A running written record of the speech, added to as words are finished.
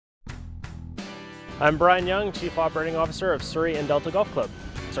I'm Brian Young, Chief Operating Officer of Surrey and Delta Golf Club.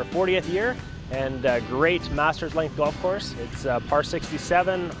 It's our 40th year and a great Masters length golf course. It's par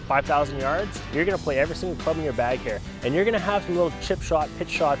 67, 5,000 yards. You're going to play every single club in your bag here, and you're going to have some little chip shot, pitch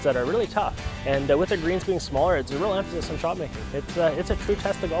shots that are really tough. And with the greens being smaller, it's a real emphasis on shot making. It's a true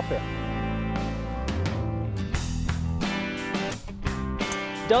test of golf here.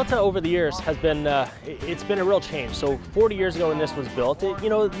 Delta over the years has been, it's been a real change. So 40 years ago when this was built,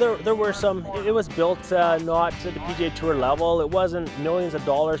 there were some, it was built not to the PGA Tour level. It wasn't millions of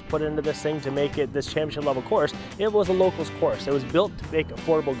dollars put into this thing to make it this championship level course. It was a locals course. It was built to make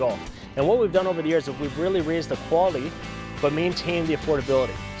affordable golf. And what we've done over the years is we've really raised the quality, but maintained the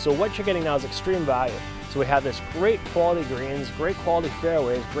affordability. So what you're getting now is extreme value. So we have this great quality greens, great quality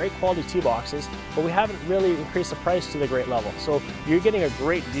fairways, great quality tee boxes, but we haven't really increased the price to the great level. So you're getting a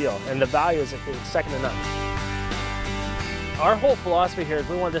great deal, and the value is second to none. Our whole philosophy here is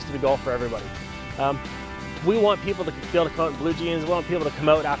we want this to be golf for everybody. We want people to be able to come out in blue jeans, we want people to come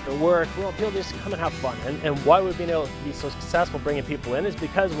out after work, we want people to just come and have fun. And why we've been able to be so successful bringing people in is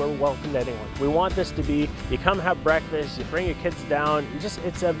because we're welcome to anyone. We want this to be, you come have breakfast, you bring your kids down,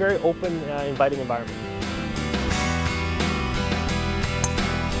 it's a very open, inviting environment.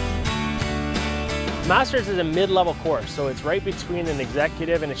 Masters is a mid-level course, so it's right between an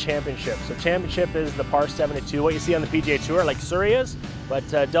executive and a championship. So championship is the par 72, what you see on the PGA Tour, like Surrey is, but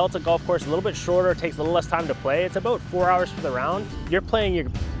Delta golf course is a little bit shorter, takes a little less time to play. It's about 4 hours for the round. You're playing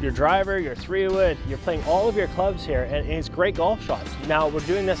your driver, your 3-wood, you're playing all of your clubs here, and it's great golf shots. Now, we're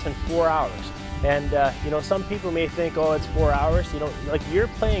doing this in 4 hours. And some people may think, oh, it's 4 hours. You're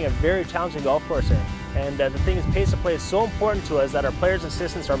playing a very challenging golf course here. And the thing is, pace of play is so important to us that our players'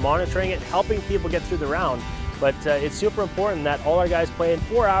 assistants are monitoring it, helping people get through the round. But it's super important that all our guys play in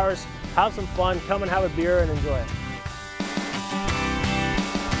 4 hours, have some fun, come and have a beer and enjoy it.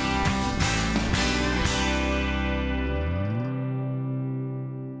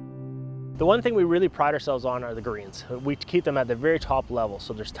 The one thing we really pride ourselves on are the greens. We keep them at the very top level,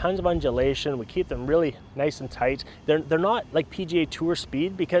 so there's tons of undulation. We keep them really nice and tight. They're not like PGA Tour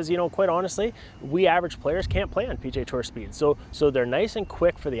speed because, quite honestly, we average players can't play on PGA Tour speed. So they're nice and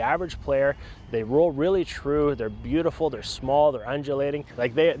quick for the average player. They roll really true, they're beautiful, they're small, they're undulating.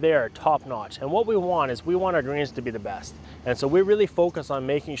 They are top notch. And what we want is we want our greens to be the best. And so we really focus on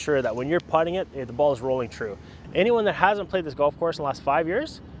making sure that when you're putting it, the ball is rolling true. Anyone that hasn't played this golf course in the last 5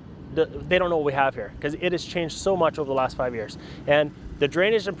 years, they don't know what we have here because it has changed so much over the last 5 years. And the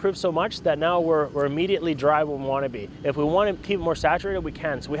drainage improved so much that now we're immediately dry when we want to be. If we want to keep it more saturated, we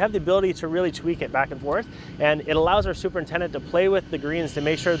can. So we have the ability to really tweak it back and forth, and it allows our superintendent to play with the greens to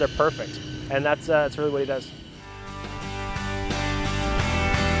make sure they're perfect. And that's really what he does.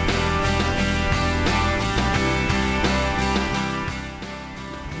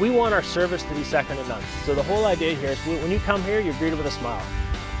 We want our service to be second to none. So the whole idea here is when you come here, you're greeted with a smile.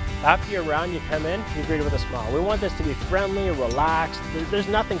 After your round, you come in, you're greeted with a smile. We want this to be friendly, relaxed. There's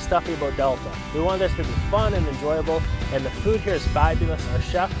nothing stuffy about Delta. We want this to be fun and enjoyable, and the food here is fabulous. Our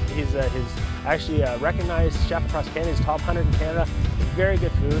chef, he's actually a recognized chef across Canada. He's top 100 in Canada. Very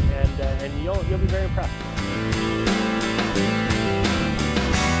good food, and you'll be very impressed.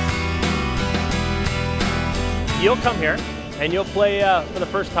 You'll come here, and you'll play for the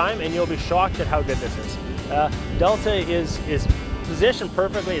first time, and you'll be shocked at how good this is. Delta is positioned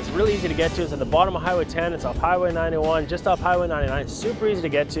perfectly. It's really easy to get to. It's at the bottom of Highway 10. It's off Highway 91, just off Highway 99. It's super easy to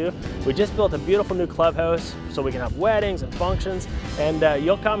get to. We just built a beautiful new clubhouse so we can have weddings and functions. And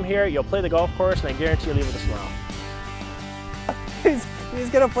you'll come here, you'll play the golf course, and I guarantee you'll leave with a smile. He's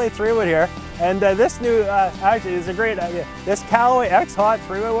going to play 3-wood here. And this new, actually, is a great idea. This Callaway X-Hot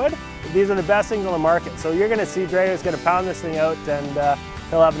 3-wood wood, these are the best things on the market. So you're going to see Dre is going to pound this thing out, and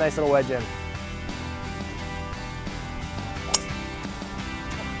he'll have a nice little wedge in.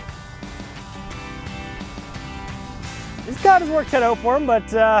 He's got his work cut out for him,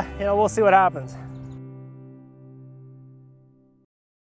 but we'll see what happens.